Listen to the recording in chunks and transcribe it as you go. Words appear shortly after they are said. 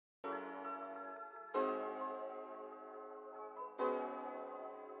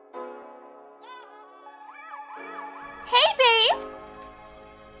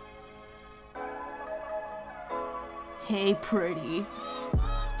Hey, pretty.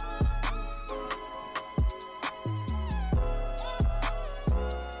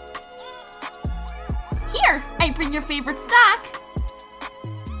 Here, I bring your favorite snack.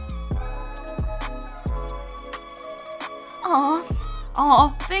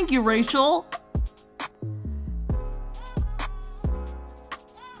 Aw, thank you, Rachel.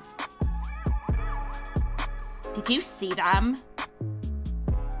 Did you see them?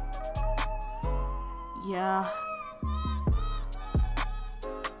 Yeah.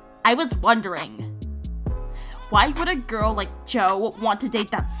 I was wondering, why would a girl like Joe want to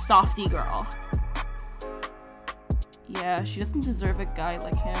date that Softie girl? Yeah, she doesn't deserve a guy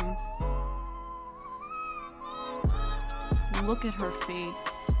like him. Look at her face.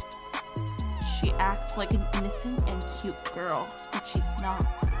 She acts like an innocent and cute girl, but she's not.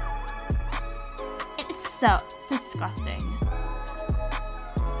 It's so disgusting.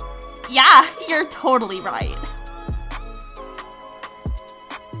 Yeah, you're totally right.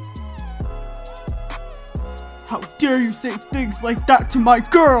 How dare you say things like that to my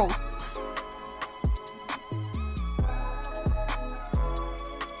girl?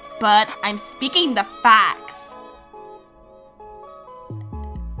 But I'm speaking the facts.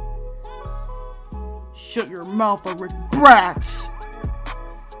 Shut your mouth, or with brats!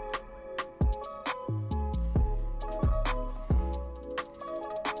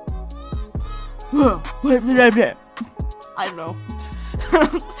 I don't know.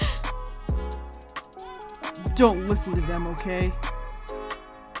 Don't listen to them, okay?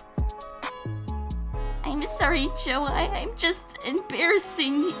 I'm sorry, Joe. I'm just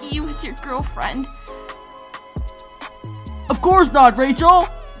embarrassing you as your girlfriend. Of course not, Rachel!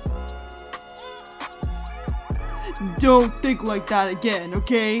 Don't think like that again,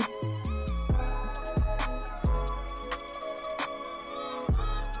 okay?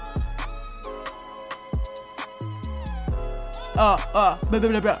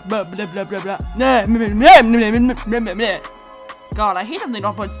 God, I hate when they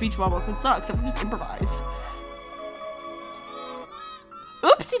don't put speech bubbles. It sucks. I just improvise.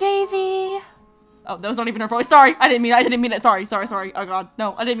 Oopsie daisy. Oh, that was not even her voice. Sorry, I didn't mean it. Sorry. Oh God,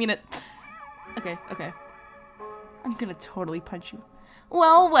 no, I didn't mean it. Okay. I'm gonna totally punch you.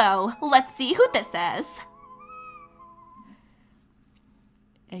 Well, let's see who this is.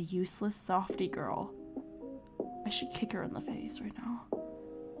 A useless Softie girl. I should kick her in the face right now.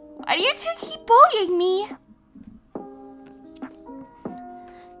 Why do you two keep bullying me?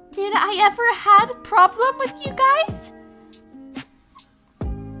 Did I ever had a problem with you guys?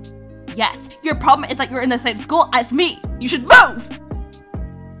 Yes, your problem is that you're in the same school as me. You should move!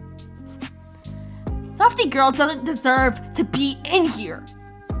 Softie girl doesn't deserve to be in here.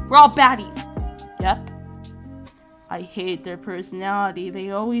 We're all baddies. Yep. I hate their personality.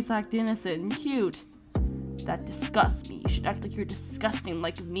 They always act innocent and cute. That disgusts me. You should act like you're disgusting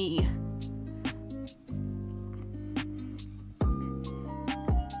like me.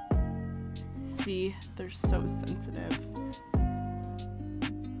 See, they're so sensitive.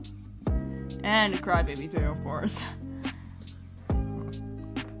 And a crybaby too, of course.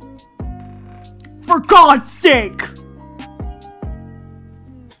 For God's sake!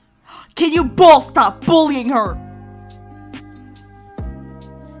 Can you both stop bullying her?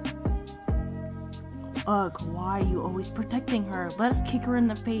 Ugh, why are you always protecting her? Let us kick her in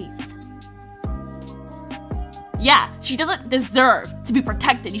the face. Yeah, she doesn't deserve to be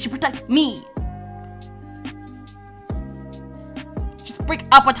protected. You should protect me. Just break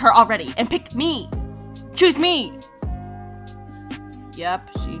up with her already and pick me. Choose me. Yep,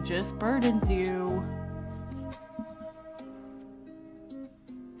 she just burdens you.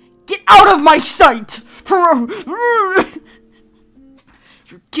 Get out of my sight!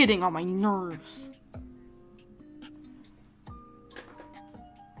 You're getting on my nerves.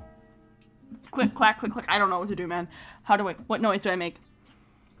 Click, clack, click, click. I don't know what to do, man. What noise do I make?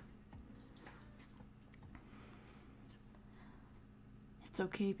 It's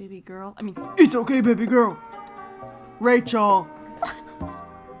okay, baby girl. It's okay, baby girl. Rachel.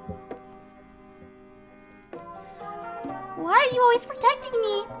 Why are you always protecting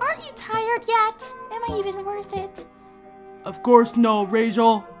me? Aren't you tired yet? Am I even worth it? Of course no,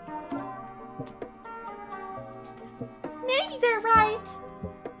 Rachel. Maybe they're right.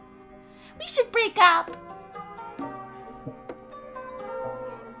 We should break up.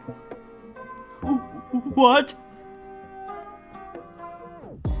 What?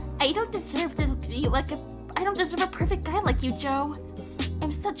 I don't deserve to be like I don't deserve a perfect guy like you, Joe.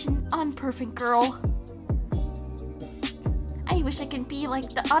 I'm such an unperfect girl. I wish I could be like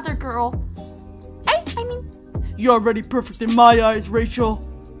the other girl. I mean... You're already perfect in my eyes, Rachel.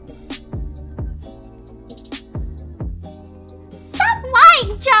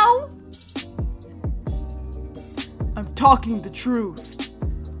 Joe? I'm talking the truth.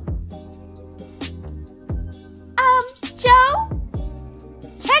 Joe?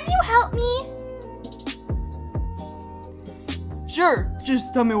 Can you help me? Sure,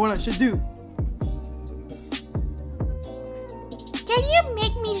 just tell me what I should do. Can you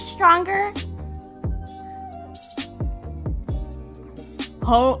make me stronger?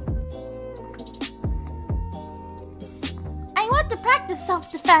 Huh? I want to practice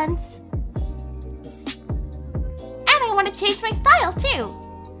self-defense. And I want to change my style too.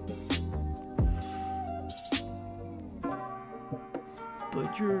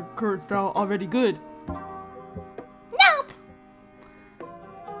 But your current style already good. Nope.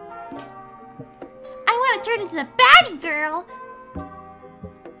 I want to turn into the baddie girl.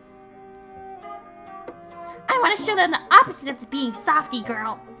 I want to show them the opposite of the being softie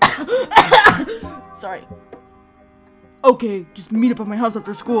girl. Sorry. Okay, just meet up at my house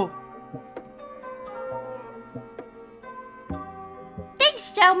after school.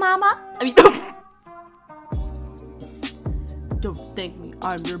 Thanks, Joe, Mama. I mean, don't thank me.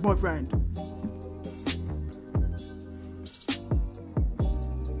 I'm your boyfriend.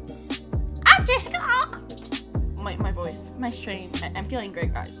 After school. My voice, my strain. I'm feeling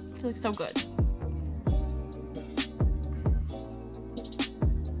great, guys. I'm feeling so good.